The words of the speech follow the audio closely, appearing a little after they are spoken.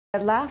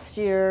Last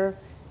year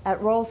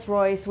at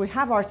Rolls-Royce, we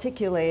have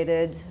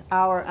articulated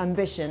our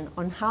ambition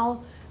on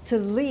how to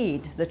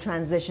lead the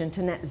transition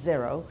to net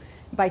zero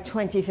by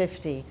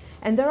 2050.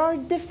 And there are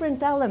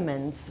different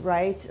elements,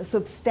 right,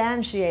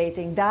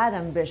 substantiating that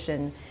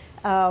ambition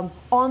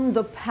on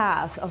the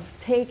path of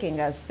taking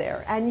us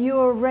there. And you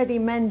already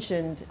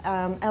mentioned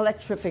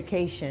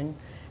electrification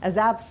as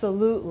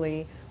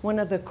absolutely one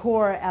of the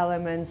core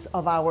elements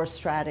of our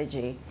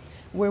strategy,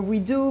 where we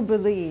do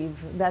believe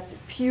that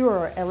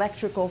pure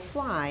electrical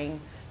flying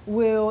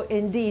will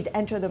indeed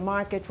enter the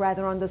market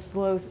rather on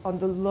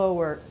the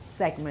lower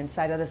segment,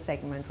 side of the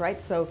segment,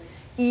 right? So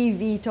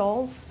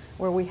eVTOLs,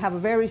 where we have a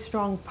very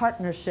strong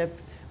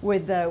partnership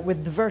with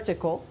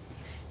Vertical.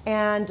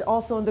 And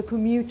also in the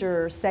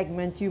commuter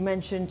segment, you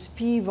mentioned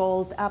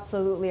P-Volt,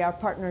 absolutely our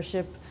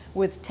partnership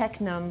with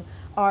Tecnam.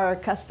 Our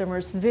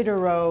customers,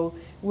 Widerøe,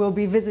 will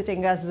be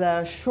visiting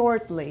us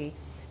shortly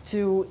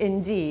to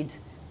indeed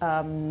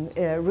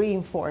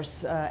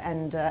reinforce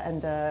and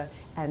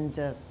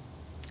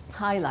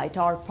highlight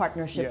our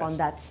partnership on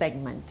that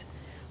segment.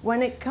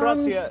 When it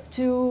comes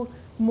to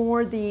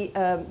more the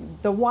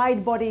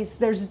wide bodies,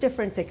 there's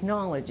different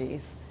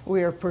technologies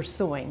we are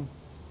pursuing.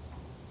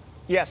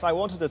 Yes, I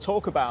wanted to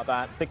talk about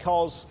that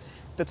because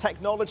the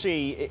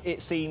technology,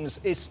 it seems,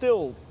 is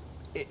still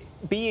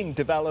being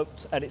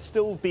developed and it's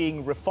still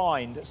being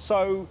refined.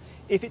 So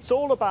if it's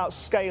all about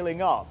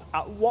scaling up,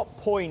 at what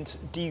point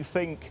do you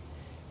think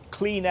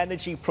clean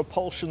energy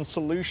propulsion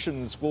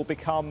solutions will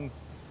become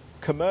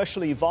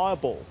commercially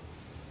viable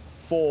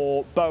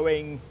for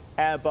Boeing,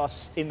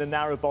 Airbus in the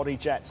narrow-body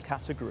jets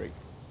category?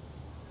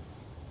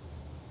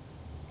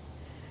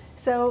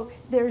 So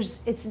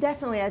it's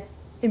definitely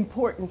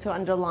important to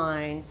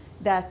underline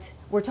that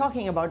we're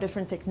talking about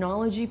different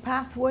technology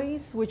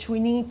pathways, which we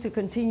need to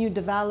continue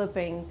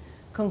developing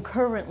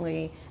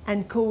concurrently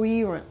and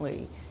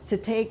coherently to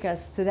take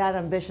us to that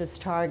ambitious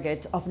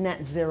target of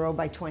net zero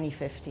by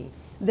 2050.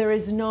 There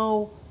is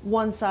no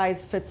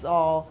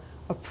one-size-fits-all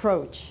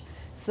approach.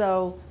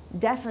 So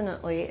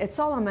definitely, it's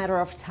all a matter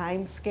of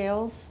time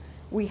scales.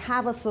 We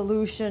have a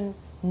solution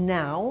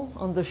now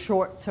on the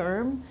short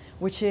term,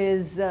 which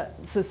is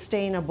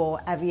sustainable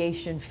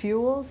aviation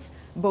fuels,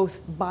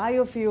 both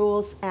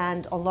biofuels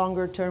and a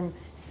longer term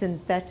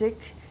synthetic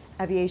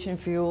aviation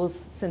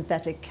fuels,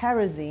 synthetic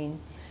kerosene.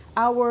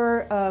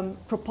 Our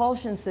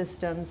propulsion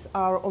systems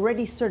are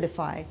already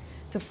certified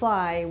to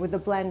fly with a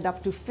blend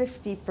up to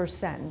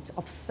 50%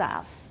 of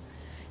SAFs.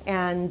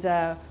 And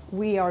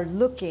we are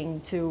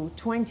looking to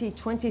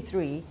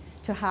 2023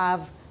 to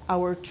have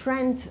our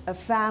Trent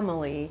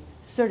family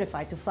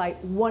certified to fly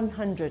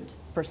 100%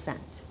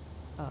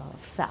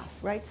 SAF,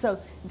 right? So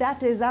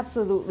that is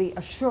absolutely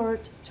a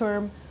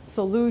short-term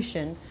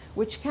solution,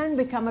 which can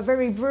become a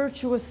very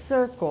virtuous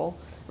circle,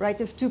 right?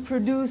 If to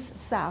produce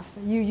SAF,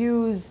 you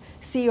use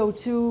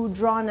CO2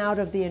 drawn out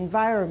of the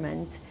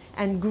environment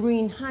and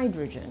green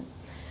hydrogen.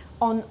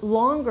 On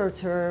longer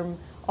term,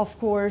 of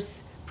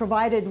course,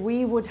 provided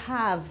we would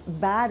have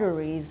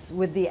batteries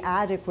with the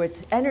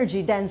adequate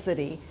energy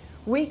density,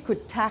 we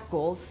could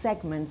tackle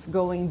segments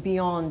going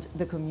beyond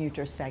the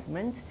commuter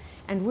segment.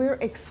 And we're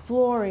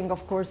exploring,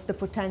 of course, the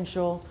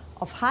potential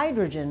of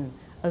hydrogen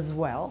as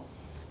well,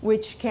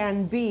 which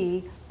can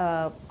be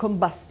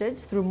combusted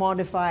through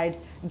modified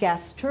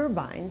gas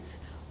turbines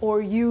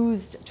or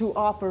used to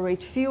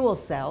operate fuel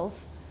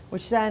cells,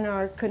 which then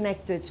are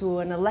connected to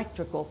an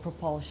electrical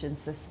propulsion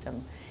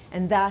system.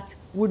 And that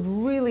would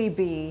really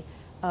be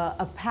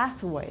a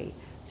pathway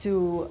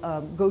to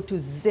go to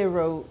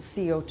zero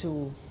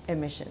CO2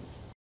 emissions.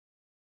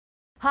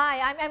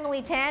 Hi, I'm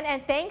Emily Tan,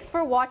 and thanks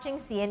for watching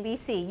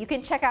CNBC. You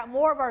can check out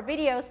more of our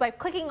videos by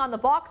clicking on the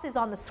boxes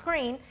on the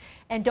screen,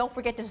 and don't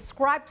forget to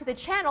subscribe to the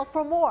channel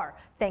for more.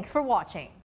 Thanks for watching.